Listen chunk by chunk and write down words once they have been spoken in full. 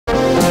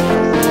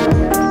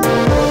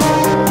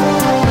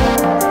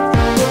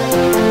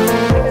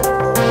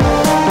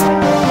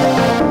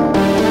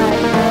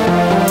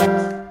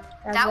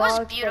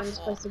was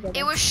beautiful.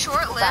 It was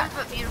short-lived,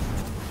 but beautiful.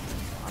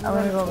 I'm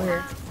gonna go over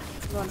here.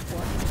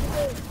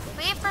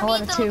 Wait for me,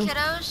 little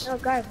kiddos. No,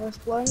 guys, we're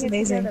exploring it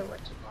together. We're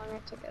exploring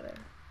it together.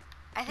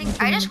 I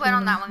think I just went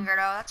on that one,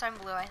 Gordo. That's on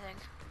blue, I think.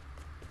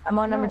 I'm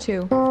on number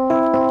 2.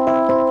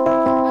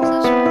 What's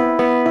this one?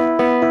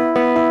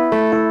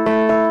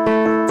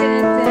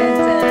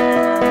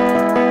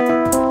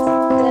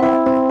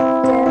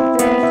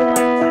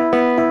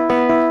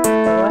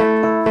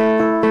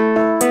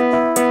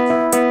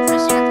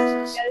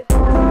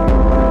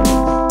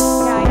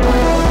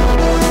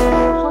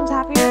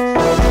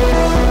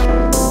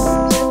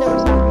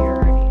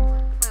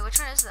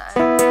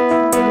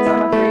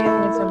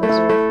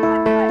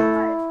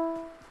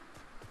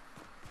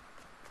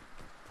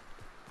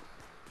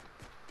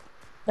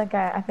 That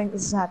guy, I think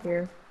this is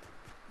happier.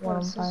 One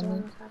I'm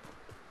finding.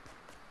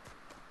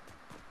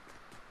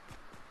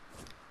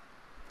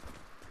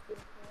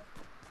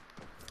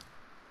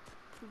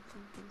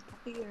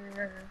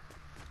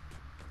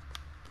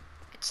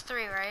 It's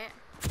 3, right?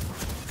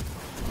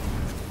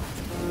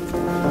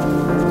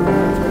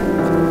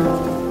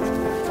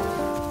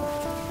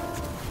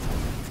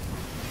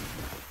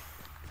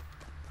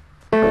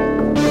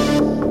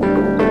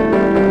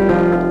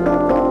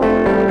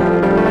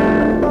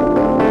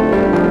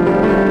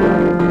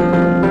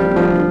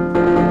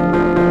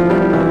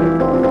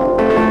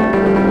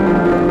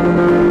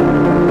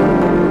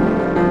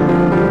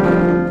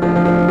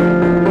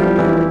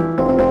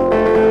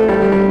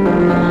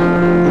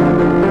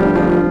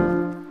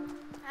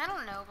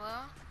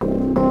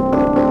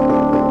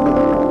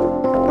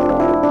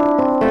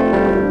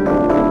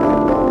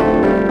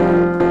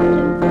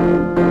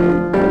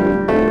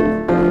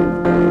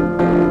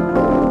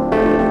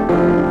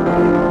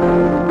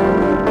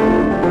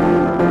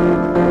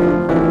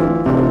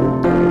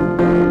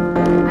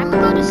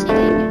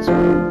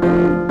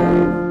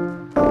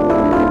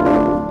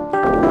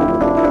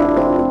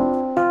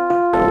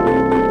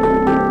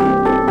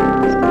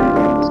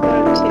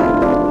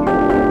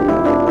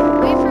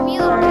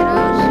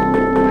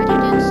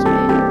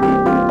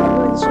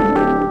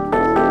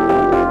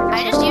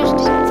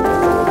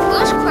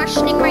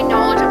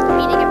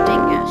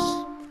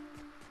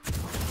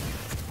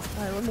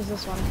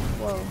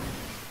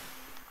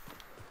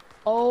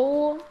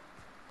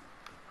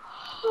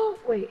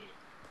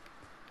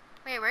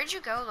 Where'd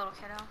you go, little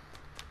kiddo?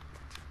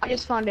 I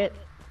just found it.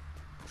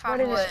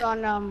 Found what? It's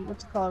on,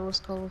 what's it called? I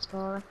forgot what it's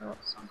called.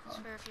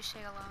 Swear if you say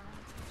alone.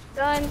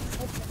 Dun,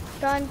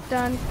 dun,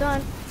 dun,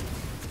 dun.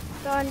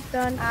 Dun,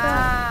 dun,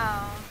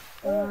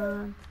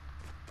 dun.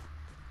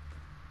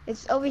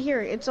 It's over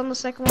here. It's on the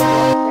second one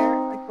right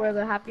there, like where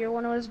the happier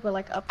one was, but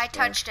like up. I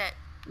touched it.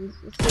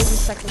 It's the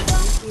second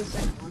one. You see the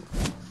second one.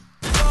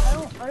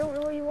 I don't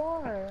know where you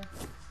are.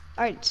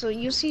 Alright, so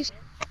you see.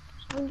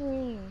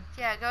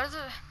 Yeah, go to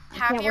the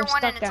happier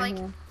one, and it's like,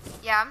 here.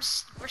 Yeah,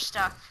 we're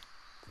stuck.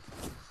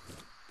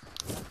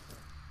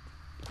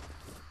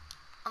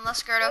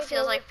 Unless Gordo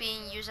feels like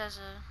being used as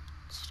a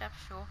step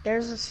stool.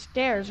 There's a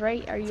stairs,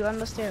 right? Are you on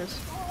the stairs?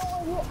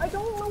 Oh, I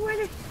don't know where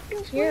the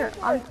here.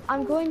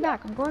 I'm going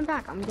back. I'm going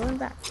back. I'm going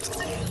back.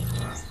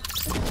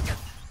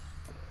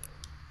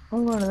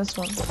 I'm going to this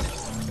one.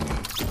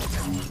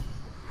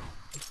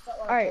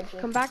 All right,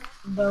 come back.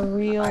 The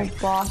real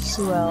boss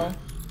well.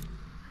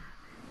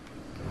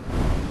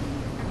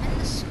 I'm in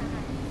the sky.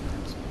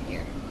 That's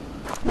here.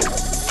 Am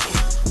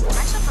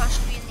I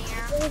supposed to be in the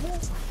air?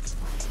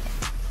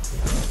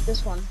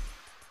 This one.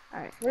 All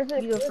right. Where's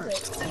it? You go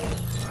first.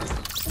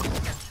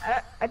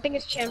 I think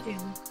it's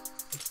champion.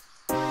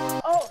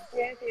 Oh,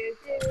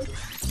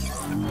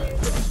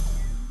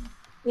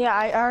 yeah,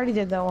 I already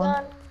did that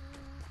one.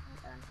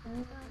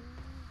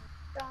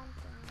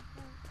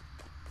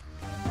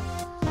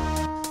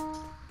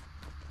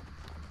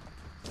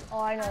 Oh,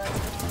 I know that.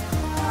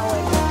 Oh,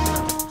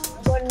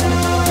 wait.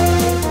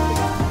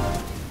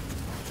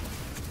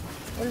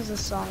 What is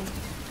this song?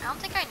 I don't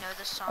think I know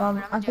this song.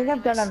 But I think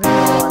I've done done every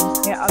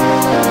one. Yeah, I've done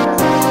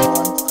every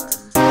one.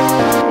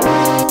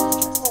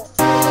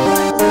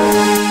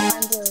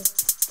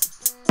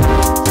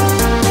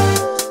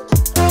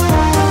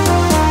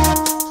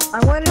 I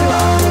want to do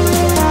Aqua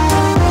again.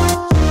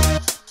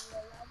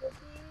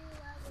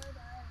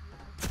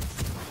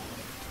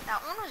 That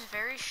one was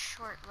very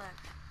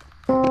short-lived.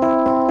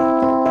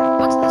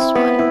 What's this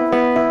one?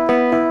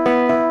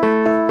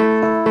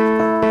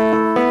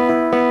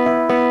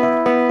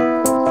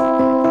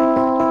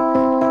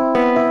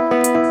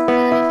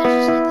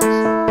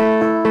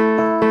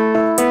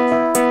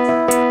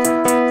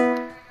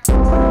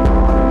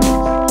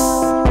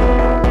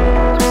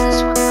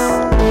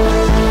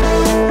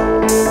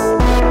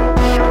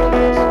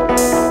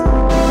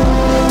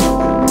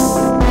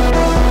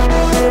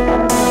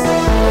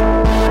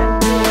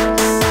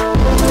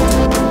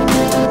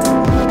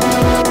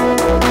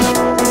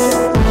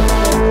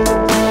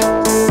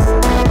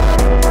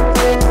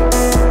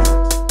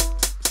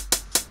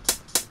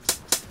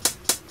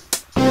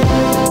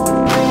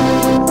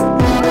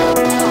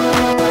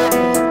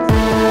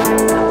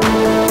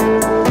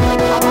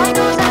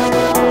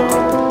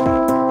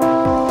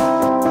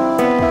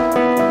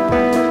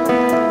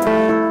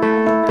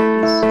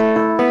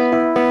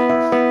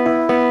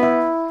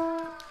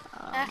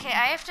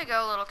 to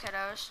go, little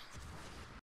kiddos.